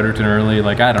go to Fredericton early?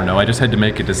 Like, I don't know. I just had to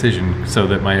make a decision so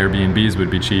that my Airbnbs would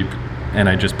be cheap, and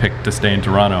I just picked to stay in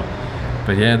Toronto.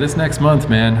 But yeah, this next month,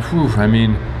 man,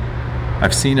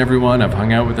 I've seen everyone, I've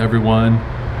hung out with everyone,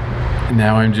 and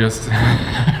now I'm just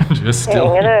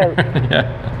still here.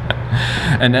 Yeah.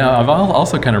 And now I've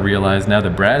also kind of realized now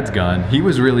that Brad's gone, he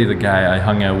was really the guy I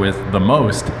hung out with the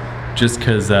most, just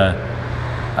because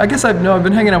I guess I've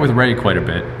been hanging out with Ray quite a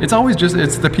bit. It's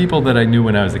the people that I knew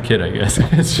when I was a kid, I guess.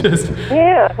 It's just...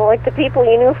 Yeah, like the people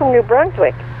you knew from New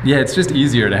Brunswick. Yeah, it's just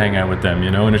easier to hang out with them,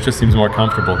 and it just seems more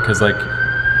comfortable, because like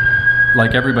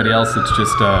everybody else, it's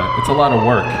just, it's a lot of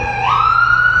work.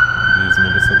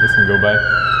 This can go by.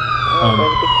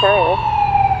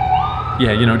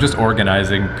 Yeah, just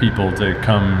organizing people to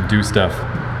come do stuff.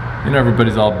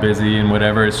 Everybody's all busy and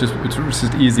whatever. It's just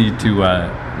easy to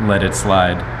let it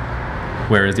slide.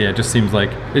 Whereas, yeah, it seems like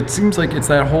it's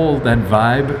that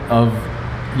vibe of,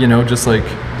 just like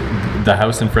the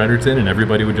house in Fredericton, and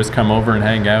everybody would just come over and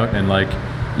hang out and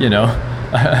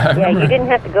Yeah, you didn't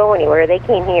have to go anywhere. They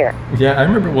came here. Yeah, I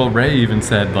remember, Ray even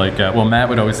said, Matt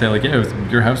would always say,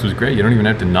 your house was great. You don't even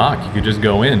have to knock. You could just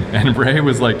go in. And Ray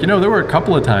was like, there were a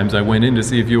couple of times I went in to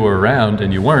see if you were around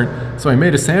and you weren't. So I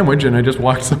made a sandwich and I just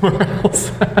walked somewhere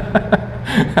else.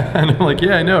 And I'm like,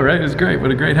 yeah, I know, right? It was great.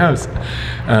 What a great house.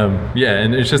 Yeah,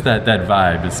 and it's just that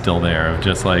vibe is still there of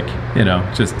just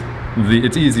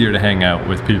it's easier to hang out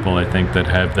with people, I think, that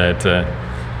have that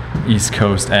East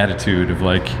Coast attitude of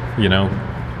we don't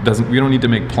need to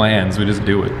make plans, we just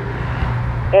do it.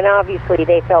 And obviously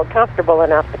they felt comfortable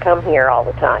enough to come here all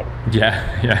the time. Yeah.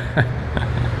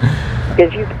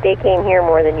 Because they came here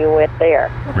more than you went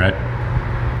there. Right.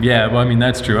 Yeah, well,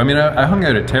 that's true. I hung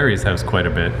out at Terry's house quite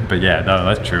a bit, but yeah, no,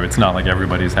 that's true. It's not like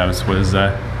everybody's house was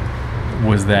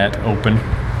that open.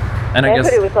 And I guess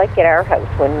what it was like at our house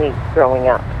when we growing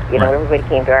up. Right. Everybody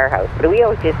came to our house, but we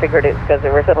always just figured it because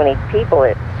there were so many people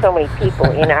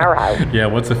in our house. Yeah,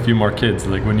 what's a few more kids?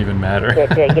 Wouldn't even matter. That,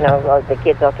 the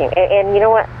kids all came. And you know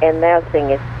what? And the other thing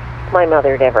is, my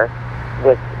mother never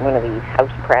was one of these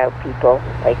house-proud people.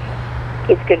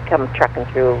 Kids could come trucking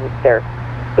through with their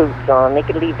boots on. They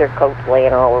could leave their coats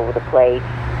laying all over the place.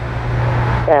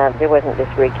 There wasn't this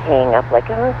big hang-up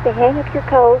hang up your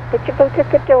coat, put your boots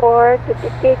at the door,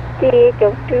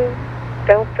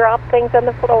 don't drop things on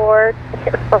the floor.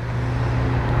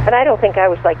 And I don't think I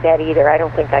was like that either. I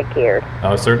don't think I cared.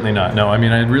 Oh, certainly not. No, I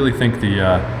really think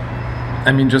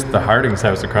just the Hardings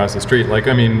house across the street.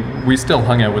 We still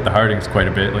hung out with the Hardings quite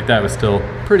a bit. That was still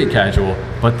pretty casual,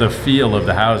 but the feel of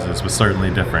the houses was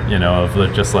certainly different, the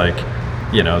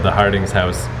Hardings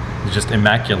house is just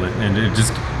immaculate, and it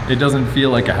doesn't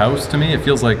feel like a house to me. It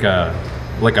feels like a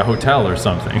hotel or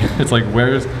something. It's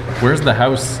where's the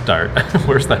house start?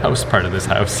 Where's the house part of this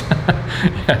house?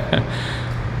 Yeah.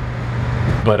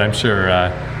 But I'm sure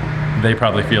they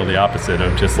probably feel the opposite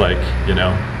of just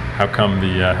how come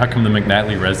the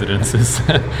McNatley residence is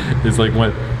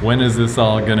when is this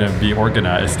all gonna be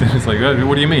organized? And it's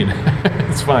what do you mean?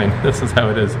 It's fine. This is how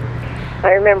it is.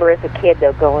 I remember as a kid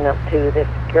though going up to this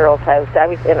girl's house. I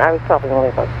was probably only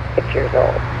about 6 years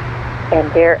old, and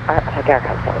our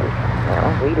house always.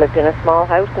 We lived in a small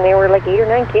house, and there were 8 or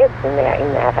 9 kids in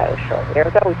that house. So there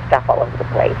was always stuff all over the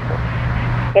place.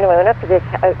 Anyway, I went up to this.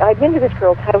 I'd been to this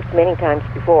girl's house many times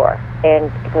before,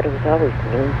 but it was always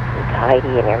neat and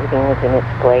tidy, and everything was in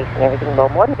its place and everything.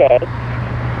 But one day,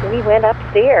 we went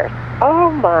upstairs.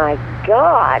 Oh my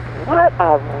God! What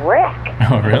a wreck!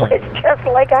 Oh, really? It's just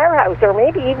like our house, or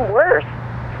maybe even worse.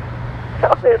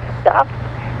 All this stuff,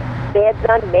 beds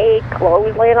unmade,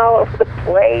 clothes laying all over the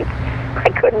place. I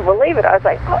couldn't believe it. I was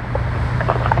like, oh,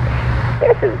 God,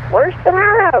 this is worse than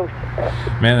our house.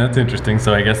 Man, that's interesting.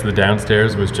 So I guess the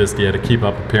downstairs was just, to keep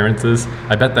up appearances.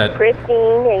 I bet that... Pristine,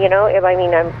 it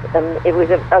was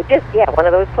one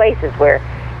of those places where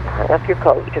you hung up your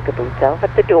coat, you took the boots off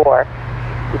at the door,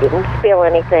 you didn't spill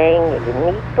anything, you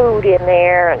didn't eat food in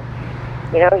there, and,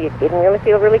 you didn't really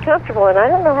feel really comfortable. And I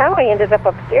don't know how I ended up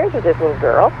upstairs with this little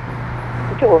girl.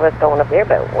 The two of us going up there,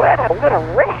 but wow, what a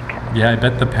wreck. Yeah, I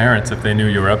bet the parents, if they knew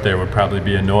you were up there, would probably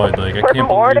be annoyed. I can't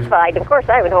mortified. Of course,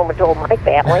 I went home and told my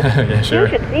family. Yeah, sure.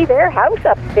 You should see their house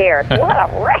upstairs. What a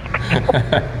wreck.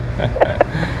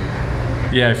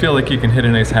 Yeah, I feel like you can hit a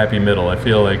nice happy middle. I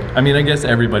feel like, I guess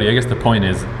the point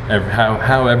is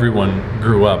how everyone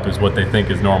grew up is what they think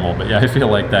is normal. But yeah, I feel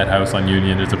like that house on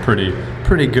Union is a pretty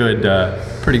good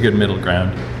middle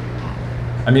ground.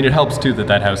 It helps too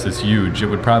that house is huge. It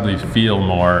would probably feel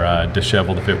more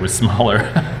disheveled if it was smaller.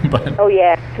 But oh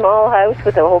yeah, small house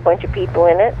with a whole bunch of people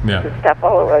in it. Yeah. The stuff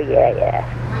all over. Yeah.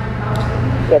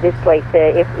 This place.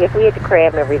 If we had to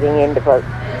cram everything into about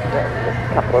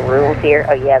a couple of rooms here,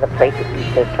 the place would be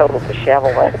the total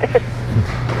dishevelment.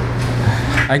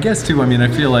 I guess too. I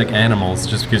feel like animals,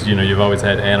 just because you've always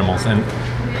had animals, and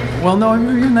Well, no, I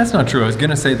mean, that's not true. I was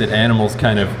gonna say that animals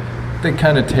kind of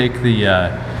take the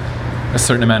a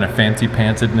certain amount of fancy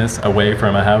pantedness away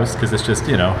from a house because it's just,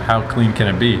 how clean can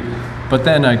it be? But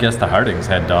then I guess the Hardings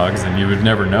had dogs, and you would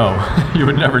never know. You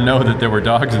would never know that there were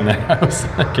dogs in that house.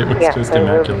 Like it was just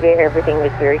immaculate. Everything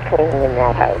was very clean in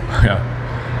that house.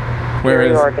 Yeah.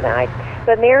 Very organized.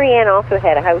 But Marianne also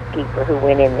had a housekeeper who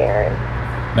went in there.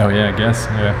 Oh yeah, I guess.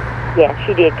 Yeah. Yeah,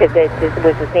 she did, because this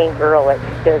was the same girl that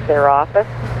does their office.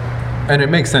 And it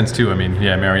makes sense too. I mean,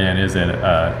 yeah, Marianne is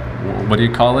what do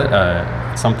you call it?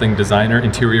 Something designer,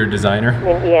 interior designer.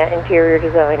 Yeah, interior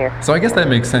designer. So I guess that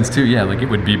makes sense too. Yeah, like it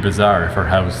would be bizarre if her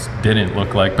house didn't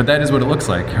look like, but that is what it looks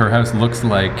like. Her house looks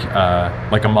like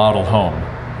a model home,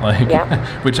 like,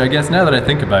 which I guess now that I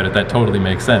think about it, that totally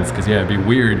makes sense. Because it'd be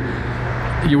weird.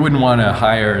 You wouldn't want to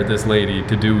hire this lady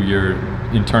to do your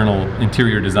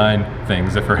interior design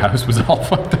things if her house was all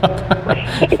fucked up.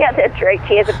 Yeah, that's right.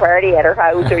 She has a party at her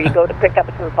house, or you go to pick up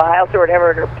some files or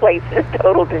whatever, and her place is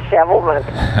total dishevelment.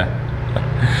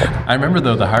 I remember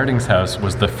though the Harding's house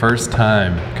was the first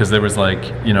time, because there was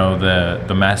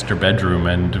the master bedroom,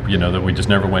 and that we just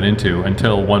never went into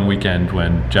until one weekend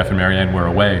when Jeff and Marianne were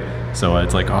away. So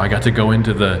it's like, I got to go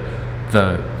into the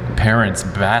parents'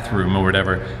 bathroom or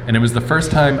whatever, and it was the first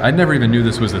time, I never even knew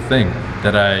this was a thing,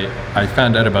 that I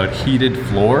found out about heated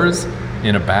floors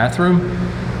in a bathroom.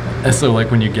 And so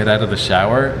like when you get out of the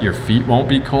shower, your feet won't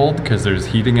be cold because there's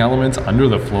heating elements under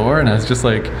the floor, and I was just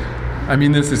like, I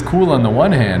mean, this is cool on the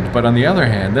one hand, but on the other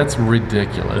hand, that's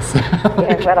ridiculous.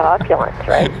 Yeah, what opulence,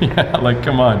 right? Yeah, like,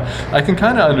 come on. I can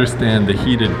kind of understand the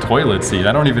heated toilet seat.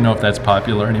 I don't even know if that's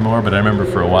popular anymore, but I remember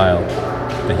for a while,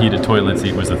 the heated toilet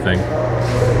seat was a thing.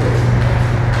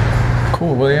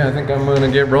 Cool, well, yeah, I think I'm going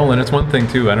to get rolling. It's one thing,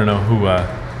 too, I don't know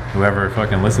whoever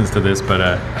fucking listens to this, but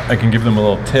I can give them a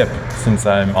little tip, since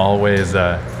I'm always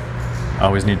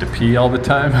need to pee all the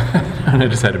time, and I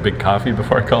just had a big coffee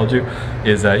before I called you,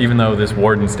 is even though this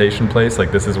Warden Station place,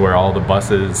 like this is where all the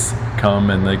buses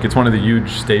come, and like it's one of the huge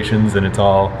stations, and it's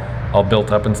all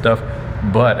built up and stuff,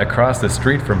 but across the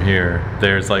street from here,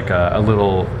 there's like a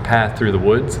little path through the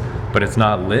woods, but it's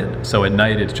not lit, so at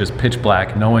night it's just pitch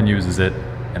black, no one uses it,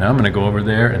 and I'm gonna go over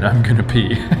there and I'm gonna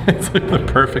pee. It's like the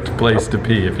perfect place to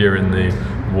pee if you're in the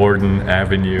Warden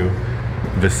Avenue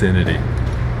vicinity.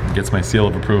 Gets my seal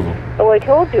of approval. Oh, I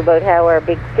told you about how our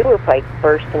big sewer pipe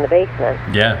burst in the basement.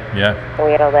 Yeah. And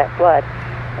we had all that flood.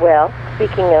 Well,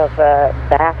 speaking of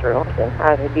bathrooms and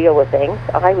how to deal with things,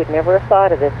 I would never have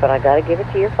thought of this, but I got to give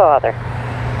it to your father.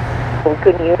 We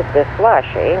couldn't use the flush,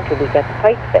 until we got the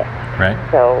pipe fixed. Right.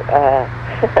 So,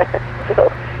 so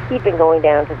he'd been going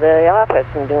down to the office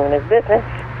and doing his business.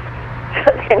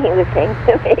 So then he was saying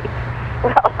to me,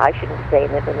 well, I shouldn't be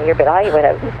saying this in here, but I went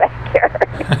out in the backyard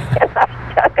and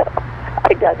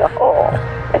I dug a hole,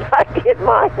 and I did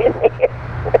mine in there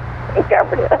and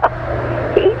covered it up.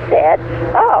 He said,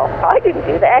 oh, I didn't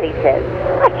do that, he said.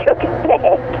 I took his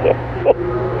bag.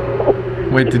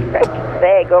 Wait, did... his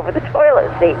bag over the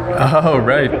toilet seat. Oh,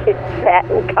 right. He sat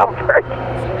in comfort,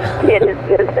 did his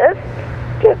business,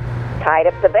 just tied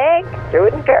up the bag, threw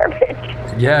it in garbage.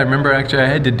 Yeah, I remember actually I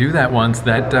had to do that once.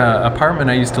 That apartment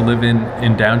I used to live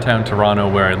in downtown Toronto,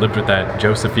 where I lived with that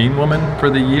Josephine woman for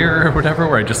the year or whatever,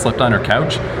 where I just slept on her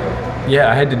couch.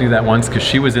 Yeah, I had to do that once because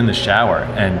she was in the shower,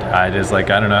 and I just I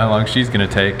don't know how long she's going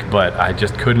to take, but I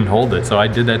just couldn't hold it. So I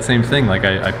did that same thing. Like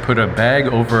I put a bag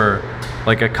over,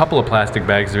 like a couple of plastic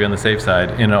bags to be on the safe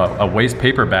side, in a waste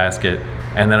paper basket,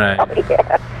 and then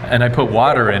I put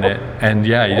water in it, and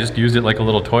yeah, you just used it like a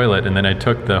little toilet, and then I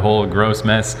took the whole gross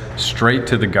mess straight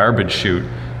to the garbage chute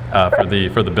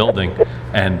for the building,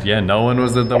 and yeah, no one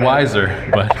was the wiser,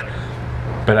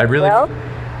 but I really... Well,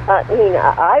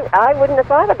 I wouldn't have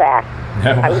thought of that.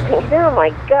 No. I was thinking, oh my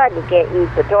God, you can't use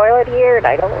the toilet here, and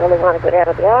I don't really want to go down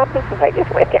to the office, so I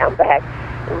just went down back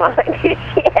behind his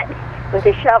shed with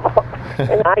a shovel,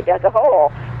 and I dug a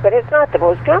hole. But it's not the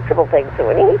most comfortable thing, so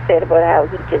when he said about how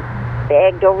he just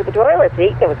bagged over the toilet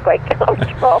seat, it was quite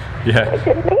comfortable. Yeah. I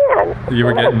said, man, you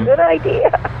were getting a good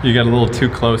idea. You got a little too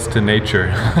close to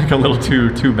nature, like a little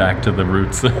too back to the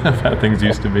roots of how things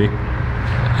used to be.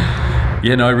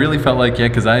 Yeah, no, I really felt like,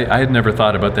 because I had never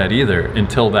thought about that either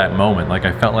until that moment. Like,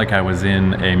 I felt like I was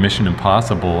in a Mission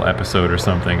Impossible episode or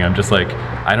something. I'm just like,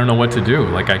 I don't know what to do.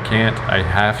 Like, I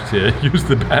have to use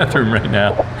the bathroom right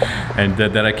now. And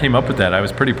that I came up with that. I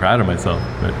was pretty proud of myself.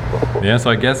 But yeah, so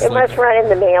I guess... It must run in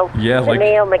the male,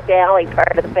 male McNally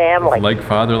part of the family. Like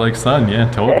father, like son.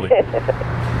 Yeah, totally.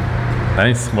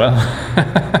 Nice. Well,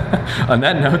 on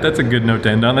that note, that's a good note to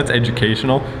end on. That's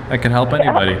educational. That can help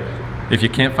anybody. if you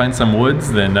can't find some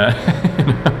woods, then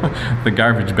the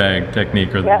garbage bag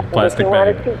technique or the plastic if you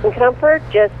bag. want to seat in comfort,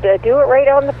 just do it right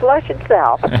on the flush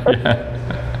itself.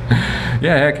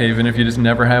 Yeah, heck, even if you just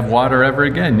never have water ever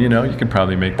again, you can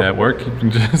probably make that work.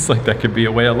 Just like that could be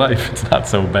a way of life. It's not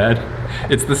so bad.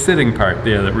 It's the sitting part,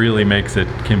 that really makes it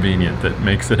convenient, that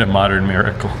makes it a modern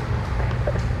miracle.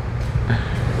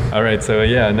 All right, so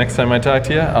next time I talk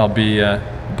to you, I'll be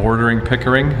bordering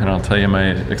Pickering, and I'll tell you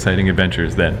my exciting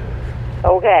adventures then.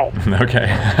 Okay.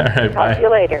 Okay. All right, bye. Talk to you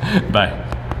later. Bye.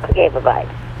 Okay,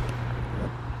 bye-bye.